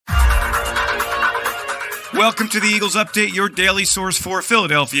Welcome to the Eagles Update, your daily source for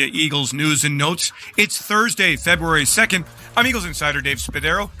Philadelphia Eagles news and notes. It's Thursday, February 2nd. I'm Eagles insider Dave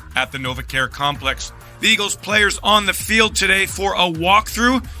Spadaro at the NovaCare Complex. The Eagles players on the field today for a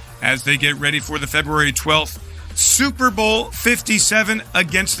walkthrough as they get ready for the February 12th Super Bowl 57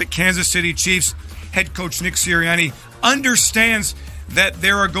 against the Kansas City Chiefs. Head coach Nick Sirianni understands that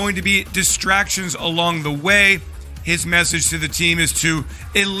there are going to be distractions along the way. His message to the team is to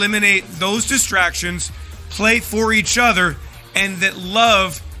eliminate those distractions, play for each other, and that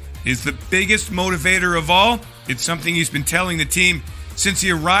love is the biggest motivator of all. It's something he's been telling the team since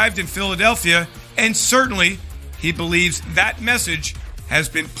he arrived in Philadelphia, and certainly he believes that message has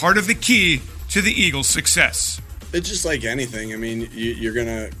been part of the key to the Eagles' success. It's just like anything. I mean, you're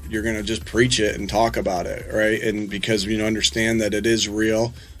gonna just preach it and talk about it, right? And because understand that it is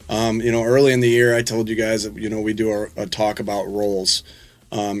real. Early in the year, I told you guys that we do a talk about roles.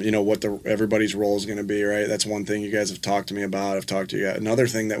 What everybody's role is going to be, right? That's one thing you guys have talked to me about. I've talked to you. Another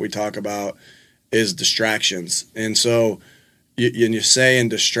thing that we talk about is distractions. And so you say in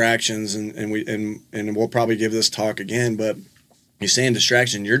distractions, and we'll probably give this talk again, but you say in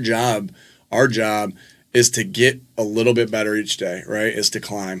distraction, our job is to get a little bit better each day, right? Is to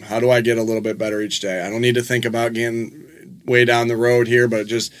climb. How do I get a little bit better each day? I don't need to think about getting way down the road here, but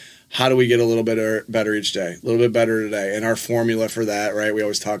just how do we get a little bit better each day? A little bit better today. And our formula for that, right, we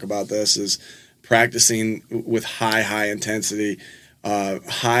always talk about this, is practicing with high intensity,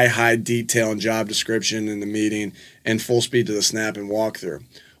 high detail and job description in the meeting, and full speed to the snap and walkthrough.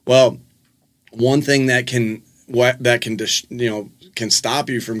 Well, one thing that can stop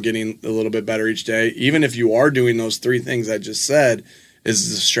you from getting a little bit better each day, even if you are doing those three things I just said,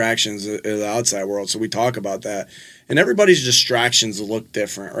 is distractions in the outside world. So we talk about that. And everybody's distractions look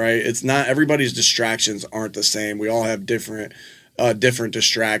different, right? It's not everybody's distractions aren't the same. We all have different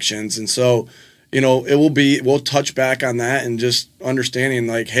distractions. And so, we'll touch back on that and just understanding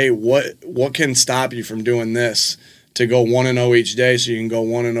like, hey, what can stop you from doing this to go 1-0 each day so you can go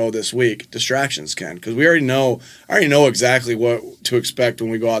 1-0 this week? Distractions can, because I already know exactly what to expect when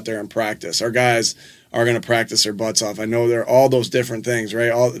we go out there and practice. Our guys are going to practice their butts off. I know there are all those different things,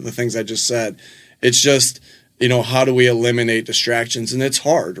 right? All the things I just said. It's just, how do we eliminate distractions? And it's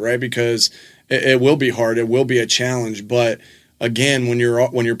hard, right? Because it will be hard. It will be a challenge. But again, when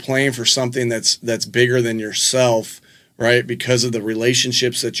you're playing for something that's bigger than yourself, right? Because of the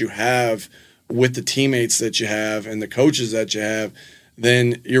relationships that you have with the teammates that you have and the coaches that you have,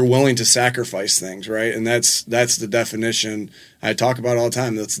 then you're willing to sacrifice things, right? And that's the definition I talk about all the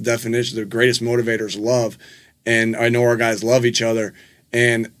time. That's the definition. The greatest motivator is love. And I know our guys love each other.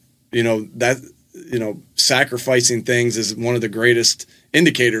 And, sacrificing things is one of the greatest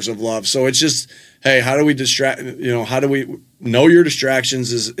indicators of love. So it's just, hey, how do we how do we know your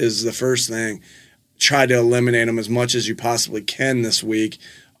distractions is the first thing. Try to eliminate them as much as you possibly can this week.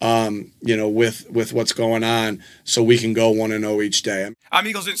 With what's going on, so we can go 1-0 each day. I'm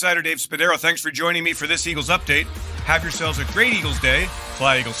Eagles insider Dave Spadaro. Thanks for joining me for this Eagles Update. Have yourselves a great Eagles day.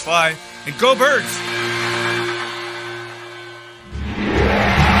 Fly, Eagles, fly. And go Birds!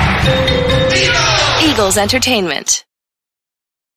 Eagles Entertainment.